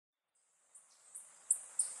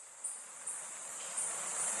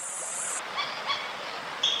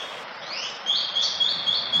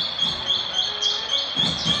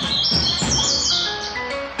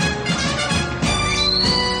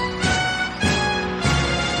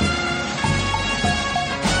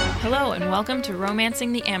welcome to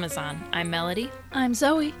Romancing the Amazon. I'm Melody. I'm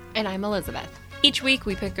Zoe. And I'm Elizabeth. Each week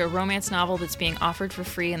we pick a romance novel that's being offered for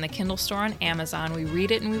free in the Kindle store on Amazon. We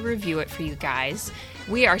read it and we review it for you guys.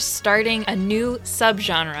 We are starting a new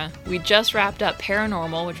subgenre. We just wrapped up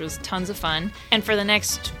Paranormal, which was tons of fun. And for the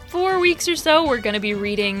next 4 weeks or so, we're going to be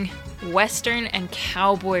reading Western and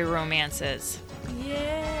cowboy romances.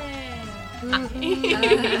 Yay!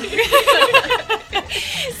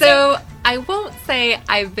 So I won't say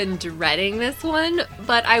I've been dreading this one,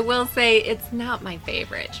 but I will say it's not my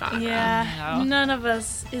favorite genre. Yeah, No. none of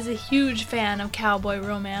us is a huge fan of cowboy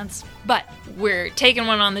romance. But we're taking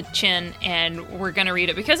one on the chin and we're going to read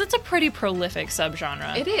it because it's a pretty prolific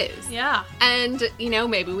subgenre. It is. Yeah. And,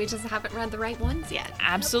 maybe we just haven't read the right ones yet.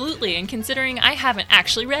 Absolutely. And considering I haven't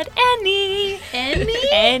actually read any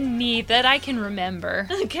that I can remember.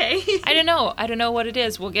 Okay. I don't know what it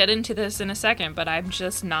is. We'll get into this in a second, but I'm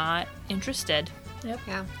just not interested. Yeah.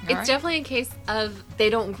 right. It's definitely a case of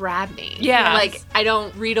they don't grab me. Yeah. Like, I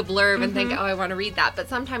don't read a blurb and think, oh, I want to read that. But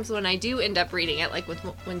sometimes when I do end up reading it, like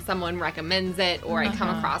when someone recommends it or I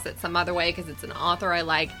come across it some other way because it's an author I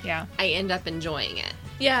like, Yeah. I end up enjoying it.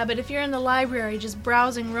 Yeah, but if you're in the library just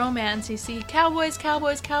browsing romance, you see cowboys,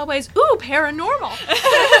 ooh, paranormal!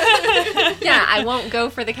 Yeah, I won't go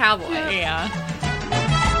for the cowboy. Yeah.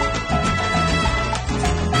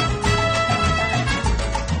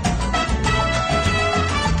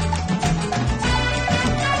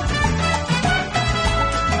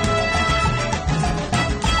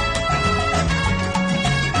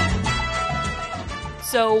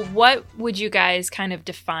 So what would you guys kind of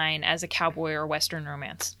define as a cowboy or Western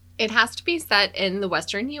romance? It has to be set in the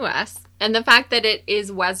Western U.S., and the fact that it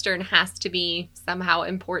is Western has to be somehow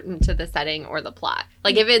important to the setting or the plot.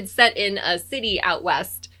 Like, if it's set in a city out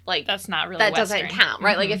west, like, That's not really that Western. doesn't count,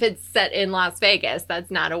 right? Mhm. Like, if it's set in Las Vegas,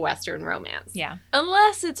 that's not a Western romance. Yeah.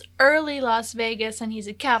 Unless it's early Las Vegas and he's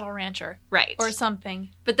a cattle rancher Right. or something.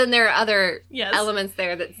 But then there are other Yes. elements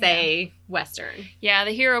there that say Western. Yeah,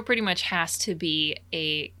 the hero pretty much has to be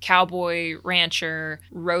a cowboy, rancher,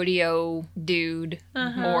 rodeo dude,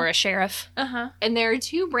 or a sheriff. Uh-huh. And there are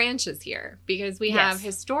two branches here because we Yes. have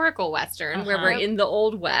historical Western, where we're Uh-huh. in the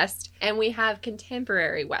Old West, and we have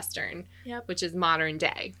contemporary Western, Yep. which is modern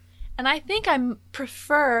day. And I think I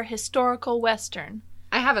prefer historical Western.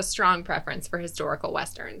 I have a strong preference for historical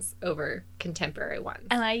Westerns over contemporary ones.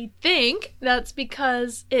 And I think that's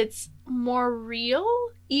because it's more real,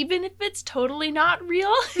 even if it's totally not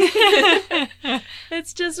real.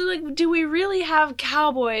 It's just like, do we really have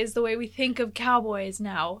cowboys the way we think of cowboys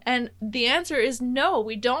now? And the answer is no,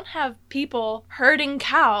 we don't have people herding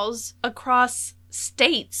cows across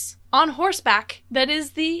states on horseback. That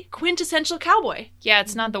is the quintessential cowboy. Yeah,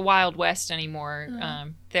 it's not the Wild West anymore.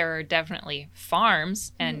 There are definitely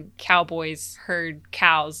farms, and cowboys herd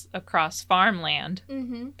cows across farmland,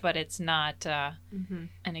 Mm-hmm. but it's not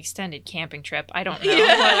an extended camping trip. I don't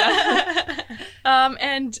know.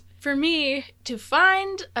 And for me, to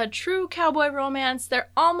find a true cowboy romance, there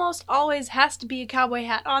almost always has to be a cowboy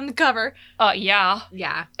hat on the cover. Yeah.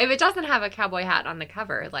 Yeah. If it doesn't have a cowboy hat on the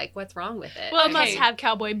cover, like, what's wrong with it? Well, it must Okay. have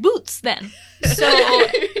cowboy boots then. So,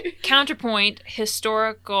 counterpoint,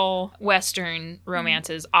 historical Western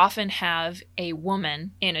romances often have a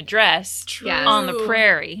woman in a dress Yes. on the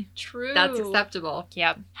prairie. True. That's acceptable.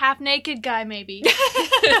 Yep. Half-naked guy, maybe.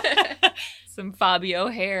 Some Fabio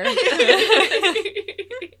hair.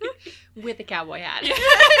 With a cowboy hat.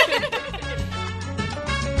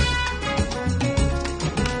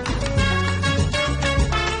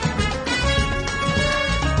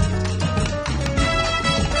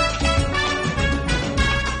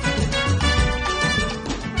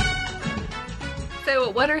 So,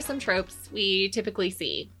 what are some tropes we typically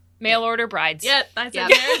see? Mail order brides. Yeah, that's Yeah,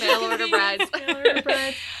 it. mail order brides. Mail order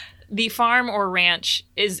brides. The farm or ranch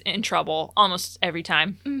is in trouble almost every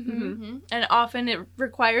time. Mm-hmm. And often it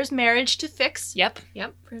requires marriage to fix. Yep.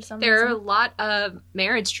 Yep. For some There are a reason. lot of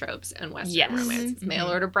marriage tropes in Western Yes. romances. Mhm. Mail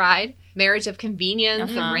order bride, marriage of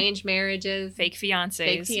convenience, Uh-huh. arranged marriages, Fake fiancés.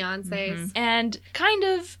 fake fiancés. Mhm. And kind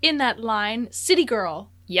of in that line, city girl.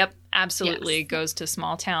 Yep. Absolutely. Yes. Goes to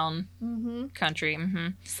small town Mm-hmm. country. Mm-hmm.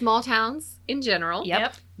 Small towns in general.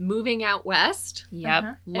 Yep. Moving out west. Yep.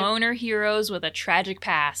 Uh-huh. Loner heroes with a tragic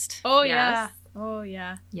past. Oh, Yes. yeah. Oh,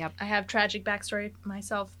 yeah. Yep. I have tragic backstory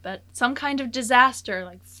myself, but some kind of disaster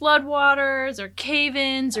like floodwaters or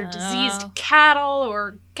cave-ins or diseased Oh. cattle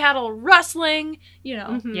or cattle rustling, you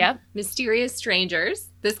know. Mhm. Yep. Mysterious strangers.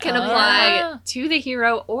 This can Oh. apply to the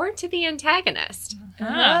hero or to the antagonist.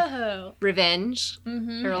 Ah. Oh. Revenge.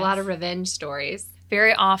 Mm-hmm. There are a lot of revenge stories.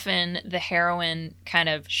 Very often, the heroine kind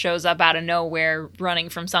of shows up out of nowhere, running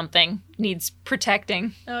from something, needs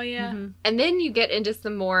protecting. Oh, yeah. Mhm. And then you get into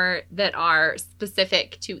some more that are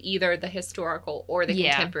specific to either the historical or the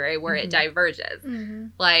Yeah. contemporary, where it diverges. Mm-hmm.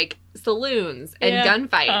 Like saloons and Yeah.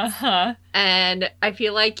 gunfights. Uh-huh. And I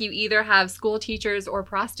feel like you either have school teachers or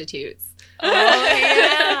prostitutes. Oh,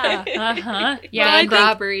 yeah. Uh-huh. Yeah, Well, I Bank think-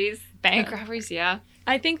 robberies. bank robberies, yeah.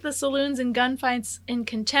 I think the saloons and gunfights in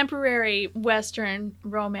contemporary Western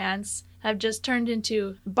romance have just turned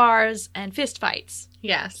into bars and fistfights.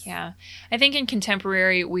 Yes. Yeah. I think in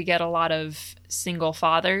contemporary, we get a lot of single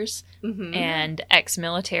fathers Mm-hmm. and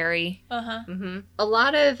ex-military. Uh-huh. Mm-hmm. A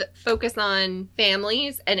lot of focus on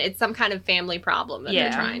families, and it's some kind of family problem that Yeah.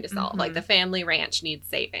 they're trying to solve. Mhm. Like the family ranch needs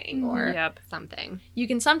saving or Yep. something. You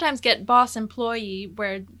can sometimes get boss employee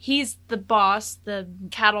where he's the boss, the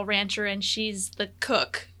cattle rancher, and she's the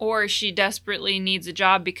cook. Or she desperately needs a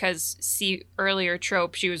job because, see, earlier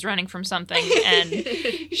trope, she was running from something and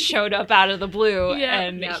showed up out of the blue, Yeah.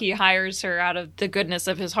 and Yep. he hires her out of the goodness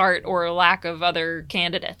of his heart or lack of other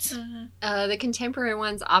candidates. The contemporary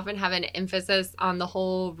ones often have an emphasis on the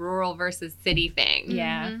whole rural versus city thing.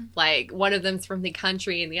 Yeah. Mhm. Like one of them's from the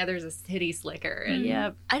country and the other's a city slicker. And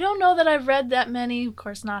Yep. I don't know that I've read that many, of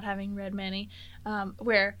course, not having read many,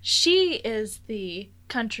 where she is the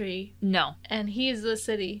country No. and he's the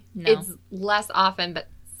city. No. It's less often, but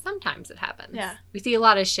sometimes it happens. Yeah. We see a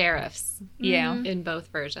lot of sheriffs Yeah. Mhm. in both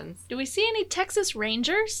versions. Do we see any Texas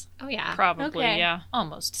Rangers? Oh, yeah. Probably, Okay. yeah.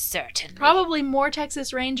 Almost certain. Probably more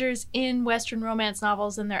Texas Rangers in Western romance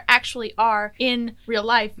novels than there actually are in real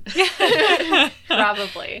life.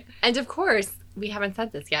 Probably. And of course, we haven't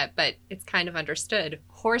said this yet, but it's kind of understood.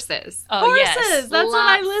 Horses. Oh, Horses! yes. That's what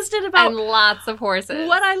I Lots listed about And lots of horses.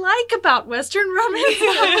 what I like about Western romance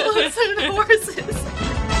novels and horses.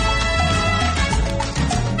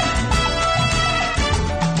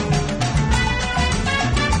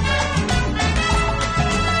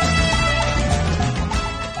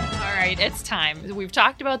 All right, it's time. We've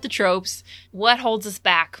talked about the tropes. What holds us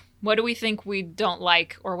back? What do we think we don't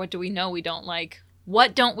like, or what do we know we don't like?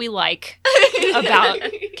 What don't we like about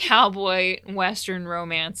cowboy Western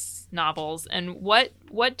romance novels, and what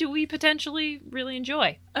do we potentially really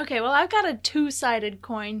enjoy? Okay, well, I've got a two-sided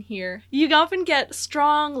coin here. You often get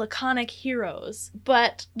strong, laconic heroes,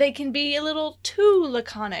 but they can be a little too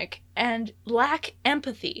laconic and lack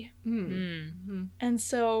empathy. Hmm. And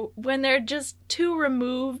so when they're just too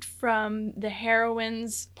removed from the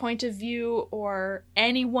heroine's point of view or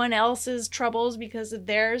anyone else's troubles because of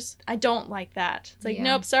theirs, I don't like that. It's like, Yeah.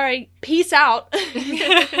 nope, sorry, peace out.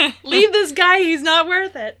 Leave this guy, he's not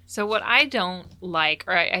worth it. So what I don't like,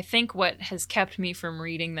 or I think what has kept me from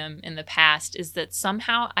reading them in the past, is that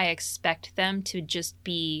somehow I expect them to just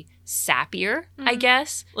be sappier, I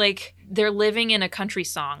guess. Like, they're living in a country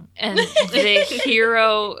song, and the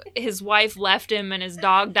hero, his wife left him and his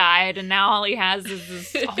dog died, and now all he has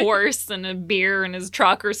is this horse and a beer in his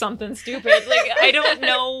truck or something stupid. Like, I don't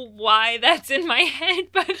know why that's in my head,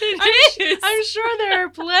 but it is. I'm sure there are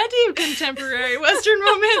plenty of contemporary Western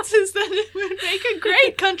romances that would make a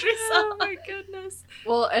great country song. Oh my goodness.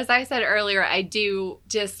 Well, as I said earlier, I do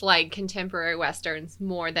dislike contemporary Westerns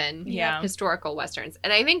more than Yeah. historical Westerns.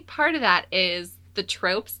 And I think part of that is the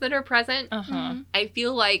tropes that are present. Uh-huh. I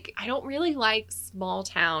feel like I don't really like small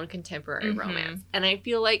town contemporary Mhm. romance. And I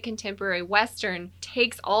feel like contemporary Western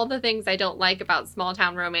takes all the things I don't like about small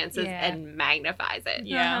town romances Yeah. and magnifies it.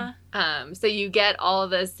 Yeah. So you get all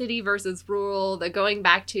the city versus rural, the going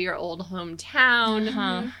back to your old hometown,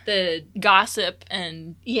 Uh-huh. the, Gossip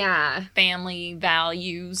and yeah. family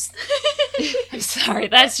values. I'm sorry,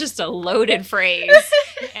 that's just a loaded phrase.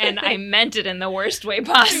 And I meant it in the worst way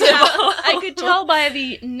possible. I could tell by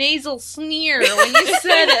the nasal sneer when you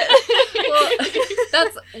said it. Well,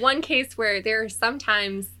 that's one case where there are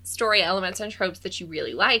sometimes story elements and tropes that you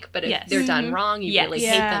really like, but if Yes. they're done Mhm. wrong, you Yes. really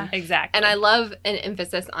Yeah. hate them. Exactly. And I love an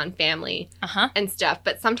emphasis on family Uh-huh. and stuff,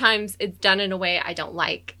 but sometimes it's done in a way I don't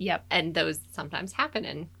like. Yep. And those sometimes happen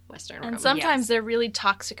in Western And romance. sometimes they're really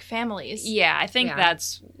toxic families. Yeah, I think Yeah.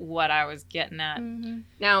 that's what I was getting at. Mhm.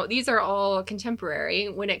 Now, these are all contemporary.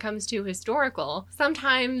 When it comes to historical,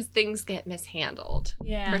 sometimes things get mishandled,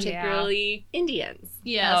 Yeah. particularly Indians.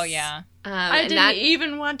 Yes. Oh, yeah. I And didn't that-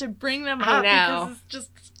 even want to bring them I up know. because it's just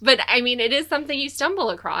But I mean, it is something you stumble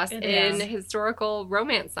across It in is. historical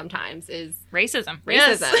romance sometimes is Racism.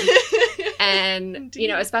 racism. Yes. And, Indeed. you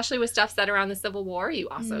know, especially with stuff set around the Civil War, you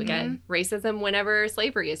also get Mhm. racism whenever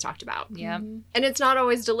slavery is talked about. Yep. Mhm. And it's not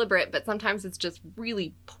always deliberate, but sometimes it's just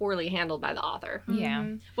really poorly handled by the author. Yeah.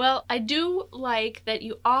 Mhm. Well, I do like that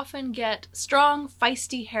you often get strong,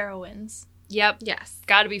 feisty heroines. Yep. Yes.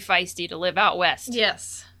 Gotta be feisty to live out west.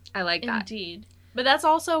 Yes. I like that. Indeed. But that's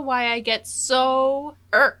also why I get so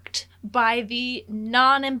irked by the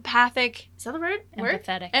non-empathic... Is that the word?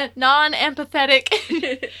 Empathetic. And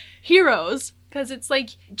non-empathetic heroes. Because it's like...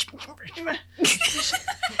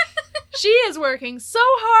 She is working so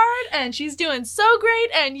hard, and she's doing so great,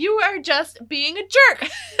 and you are just being a jerk.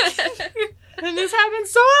 And this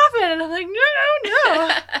happens so often, and I'm like,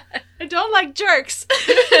 no. I don't like jerks.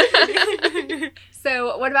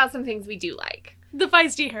 So, what about some things we do like? The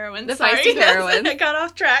feisty heroines. The sorry. feisty heroines. I got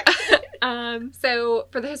off track. So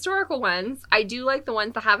for the historical ones, I do like the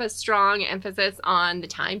ones that have a strong emphasis on the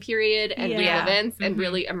time period and real Yeah. events and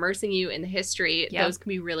really immersing you in the history. Yep. Those can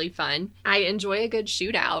be really fun. I enjoy a good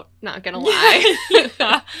shootout, not gonna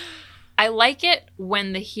lie. I like it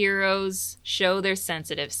when the heroes show their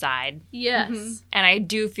sensitive side. Yes. Mhm. And I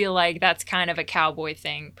do feel like that's kind of a cowboy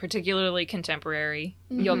thing, particularly contemporary.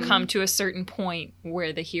 You'll come to a certain point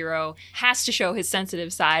where the hero has to show his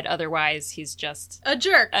sensitive side, otherwise he's just A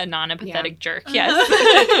jerk. a non-empathetic jerk. Uh-huh.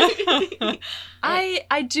 Yes.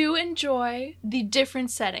 I do enjoy the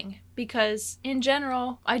different setting because in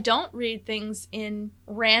general I don't read things in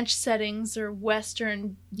ranch settings or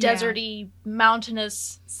western Yeah. deserty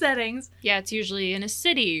mountainous settings. Yeah, it's usually in a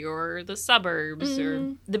city or the suburbs or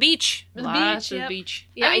Mhm. the beach. The Lots beach, of yep. beach.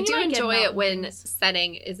 Yeah, I I, mean, do you might get enjoy it mountain when things.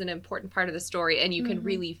 setting is an important part of the story and you can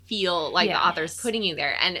really feel like Yeah. the author's Yes. putting you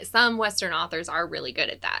there. And some Western authors are really good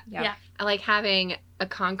at that. Yep. Yeah. I like having a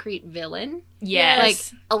concrete villain.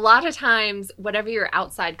 Yes. Like, a lot of times, whatever your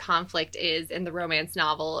outside conflict is in the romance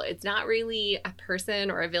novel, it's not really a person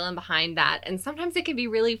or a villain behind that. And sometimes it can be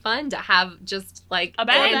really fun to have just, like, A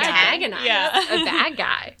bad an guy. antagonize Yeah. a bad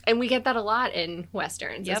guy. And we get that a lot in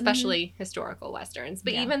Westerns, Yep. especially historical Westerns,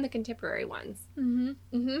 but Yeah. even the contemporary ones.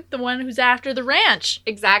 The one who's after the ranch.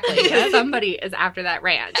 Exactly, because somebody is after that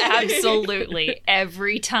ranch. Absolutely.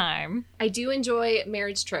 Every time. I do enjoy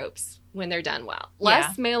marriage tropes when they're done well. Yeah.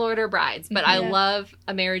 Less mail order brides, but I Yeah. love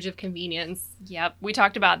a marriage of convenience. Yep. We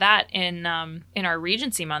talked about that in our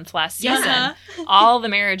Regency month last season. Uh-huh. All the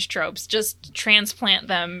marriage tropes, just transplant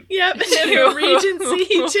them. Yep. From Regency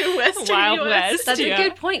to Western Wild US. West. That's Yeah. a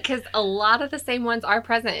good point because a lot of the same ones are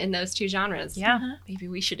present in those two genres. Yeah. Uh-huh. Maybe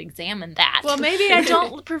we should examine that. Well, maybe I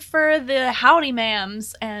don't prefer the howdy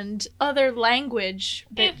ma'ams and other language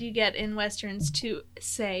that you get in Westerns to,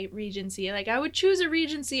 say, Regency. Like, I would choose a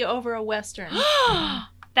Regency over a Western.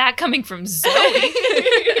 That coming from Zoe.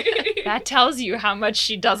 That tells you how much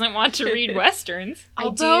she doesn't want to read Westerns.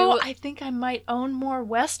 Although, I think I might own more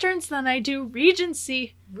Westerns than I do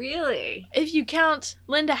Regency. Really? If you count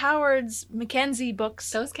Linda Howard's Mackenzie books.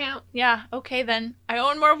 Those count? Yeah, okay then. I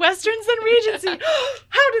own more Westerns than Regency.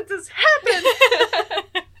 How did this happen?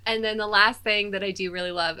 And then the last thing that I do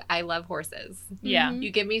really love, I love horses. Yeah. Mhm. You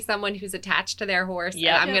give me someone who's attached to their horse,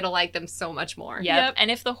 Yep. and I'm Yep. going to like them so much more. Yep. Yep. And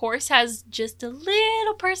if the horse has just a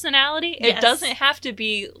little personality, it Yes. doesn't have to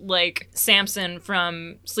be like Samson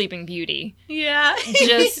from Sleeping Beauty. Yeah.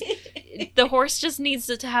 Just the horse just needs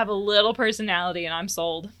to have a little personality, and I'm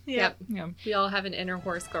sold. Yep. Yeah. We all have an inner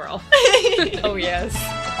horse girl. Oh yes.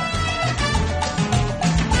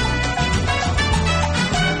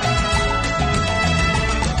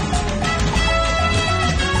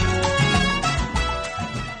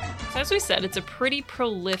 So as we said, it's a pretty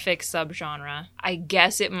prolific subgenre. I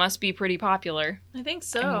guess it must be pretty popular. I think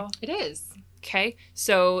so. It is. Okay,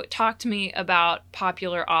 so talk to me about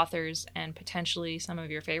popular authors and potentially some of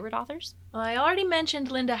your favorite authors. Well, I already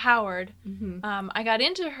mentioned Linda Howard. Mm-hmm. I got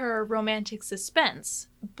into her romantic suspense,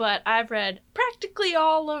 but I've read practically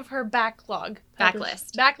all of her backlog.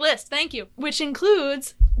 Backlist. Backlist, thank you. Which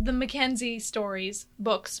includes the Mackenzie stories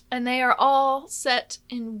books. And they are all set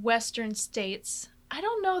in Western states. I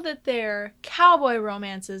don't know that they're cowboy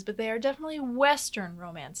romances, but they are definitely Western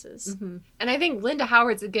romances. Mm-hmm. And I think Linda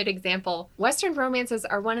Howard's a good example. Western romances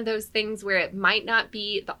are one of those things where it might not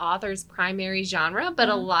be the author's primary genre, but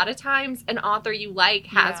a lot of times an author you like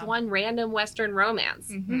has Yeah. one random Western romance.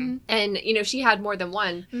 Mm-hmm. And, you know, she had more than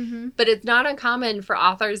one. Mm-hmm. But it's not uncommon for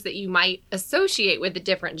authors that you might associate with a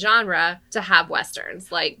different genre to have Westerns,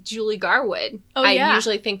 like Julie Garwood. Oh, I yeah.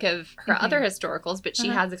 usually think of her other historicals, but she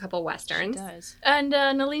Uh-huh. has a couple Westerns. Does. And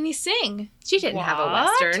Nalini Singh. She didn't have a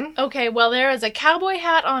What? Western. Okay, well, there is a cowboy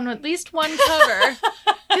hat on at least one cover.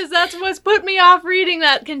 Because that's what's put me off reading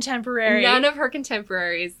that contemporary. None of her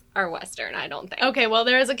contemporaries are Western, I don't think. Okay, well,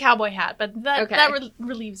 there is a cowboy hat, but that Okay.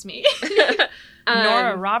 relieves me.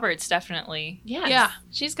 Nora Roberts, definitely. Yes. Yeah,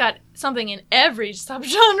 she's got something in every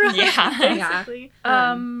subgenre. Yeah. basically.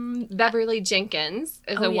 Beverly Jenkins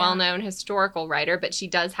is Oh, a yeah. well-known historical writer, but she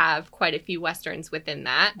does have quite a few Westerns within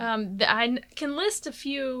that. I can list a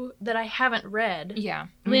few that I haven't read. Yeah.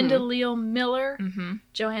 Linda Leal Miller, Mm-hmm.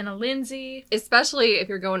 Johanna Lindsay, Especially if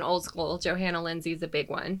you're going old school, Johanna Lindsay's a big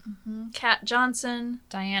one. Kat Johnson.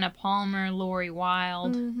 Diana Palmer, Lori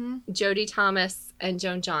Wilde. Jodie Thomas and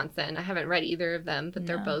Joan Johnson. I haven't read either of them, but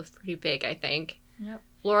they're No. both pretty big, I think. Yep.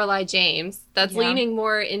 Lorelei James. That's Yeah. leaning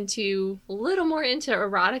a little more into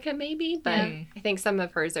erotica maybe, but Yeah. I think some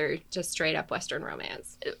of hers are just straight up Western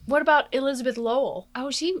romance. What about Elizabeth Lowell?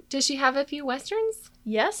 Oh, does she have a few Westerns?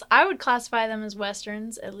 Yes, I would classify them as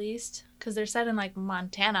westerns at least, because they're set in like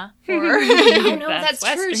Montana. Or Oh, no, That's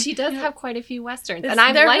that's true. Western. She does have quite a few Westerns, It's- and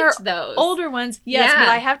I've they're liked her those. older ones, yes, Yeah. but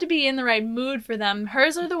I have to be in the right mood for them.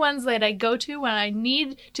 Hers are the ones that I go to when I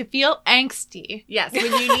need to feel angsty. Yes, when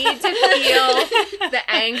you need to feel the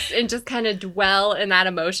angst and just kind of dwell in that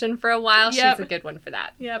emotion for a while, Yep. she's a good one for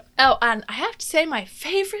that. Yep. Oh, and I have to say my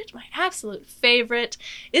absolute favorite,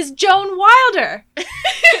 is Joan Wilder.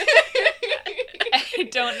 I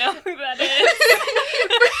don't know who that is.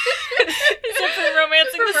 Except for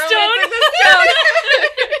Romancing the Stone.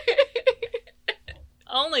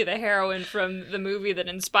 Only the heroine from the movie that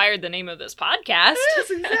inspired the name of this podcast.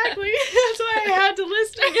 Yes, exactly. That's why I had to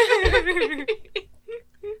list it.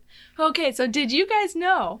 Okay, so did you guys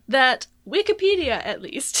know that Wikipedia, at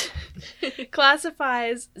least,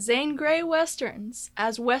 classifies Zane Grey Westerns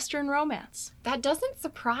as Western romance? That doesn't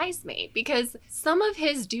surprise me because some of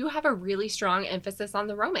his do have a really strong emphasis on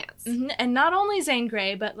the romance. And not only Zane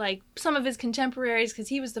Grey, but like some of his contemporaries, because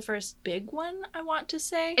he was the first big one, I want to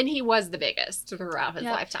say. And he was the biggest throughout his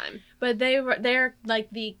Yeah. lifetime. But they're like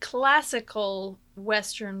the classical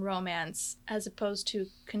Western romance as opposed to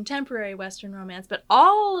contemporary Western romance. But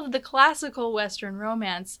all of the classical Western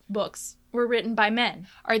romance books were written by men.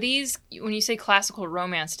 Are these, when you say classical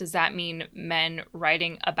romance, does that mean men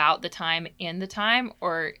writing about the time in the time,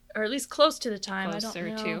 or Or at least close to the time. closer I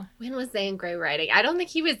don't know. to? When was Zane Grey writing? I don't think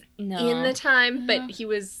he was No. in the time, No. but he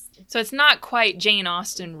was... So it's not quite Jane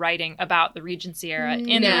Austen writing about the Regency era in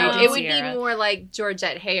the No, Regency it would era. be more like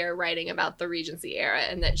Georgette Heyer writing about the Regency era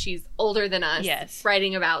and that she's older than us, Yes.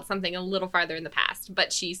 writing about something a little farther in the past,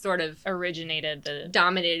 but she sort of Originated the...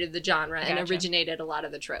 dominated the genre and Gotcha. originated a lot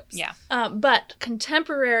of the tropes. Yeah. But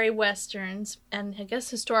contemporary Westerns, and I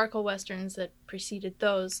guess historical Westerns that preceded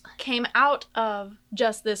those, came out of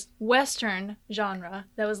just this Western genre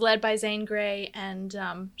that was led by Zane Grey and,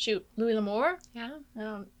 Louis L'Amour. Yeah.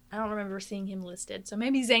 I don't remember seeing him listed, so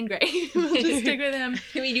maybe Zane Grey. We'll just stick with him.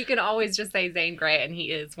 I mean, you can always just say Zane Grey, and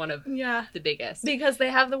he is one of Yeah. the biggest. Because they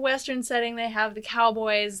have the Western setting, they have the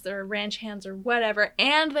cowboys, their ranch hands or whatever,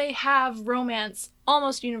 and they have romance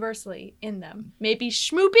almost universally in them. Maybe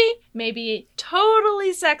schmoopy, maybe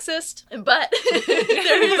totally sexist, but there's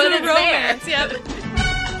But it's romance.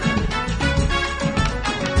 Yep.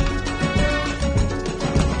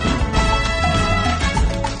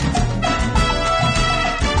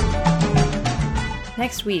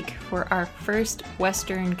 Next week, for our first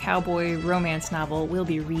Western cowboy romance novel, we'll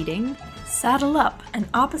be reading Saddle Up, an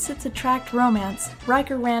Opposites Attract Romance,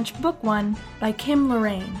 Riker Ranch Book 1 by Kim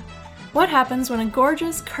Lorraine. What happens when a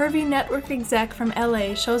gorgeous, curvy network exec from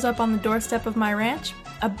LA shows up on the doorstep of my ranch?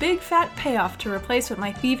 A big fat payoff to replace what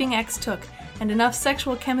my thieving ex took, and enough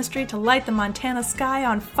sexual chemistry to light the Montana sky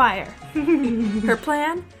on fire. Her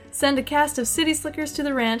plan? Send a cast of city slickers to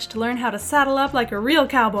the ranch to learn how to saddle up like a real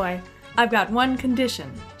cowboy. I've got one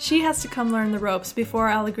condition. She has to come learn the ropes before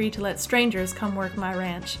I'll agree to let strangers come work my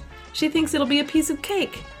ranch. She thinks it'll be a piece of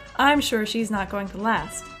cake. I'm sure she's not going to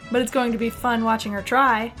last, but it's going to be fun watching her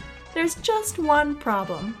try. There's just one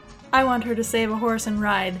problem. I want her to save a horse and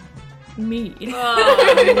ride me.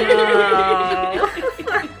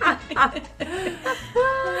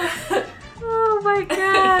 Oh my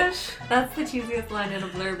gosh. That's the cheesiest line in a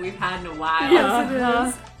blurb we've had in a while. Yes, it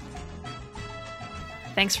is.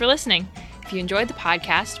 Thanks for listening. If you enjoyed the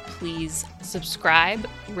podcast, please subscribe,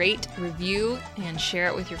 rate, review, and share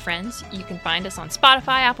it with your friends. You can find us on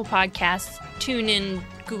Spotify, Apple Podcasts, TuneIn,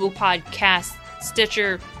 Google Podcasts,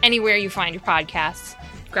 Stitcher, anywhere you find your podcasts.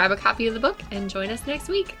 Grab a copy of the book and join us next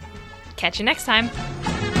week. Catch you next time.